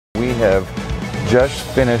have just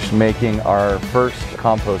finished making our first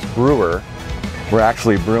compost brewer. We're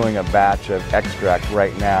actually brewing a batch of extract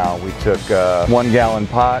right now. We took a 1 gallon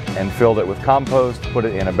pot and filled it with compost, put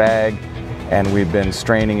it in a bag, and we've been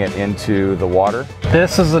straining it into the water.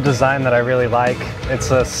 This is a design that I really like.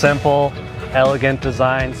 It's a simple, elegant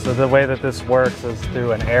design. So the way that this works is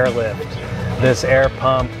through an airlift. This air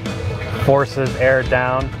pump forces air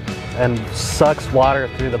down and sucks water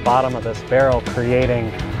through the bottom of this barrel,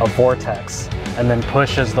 creating a vortex, and then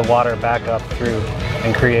pushes the water back up through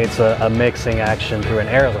and creates a mixing action through an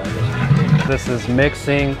airlift. This is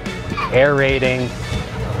mixing, aerating,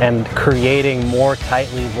 and creating more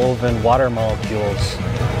tightly woven water molecules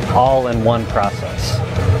all in one process,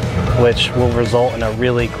 which will result in a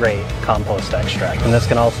really great compost extract. And this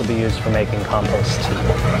can also be used for making compost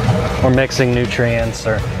tea, or mixing nutrients,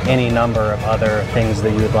 or any number of other things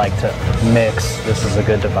that you would like to mix. This is a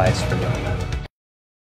good device for doing that.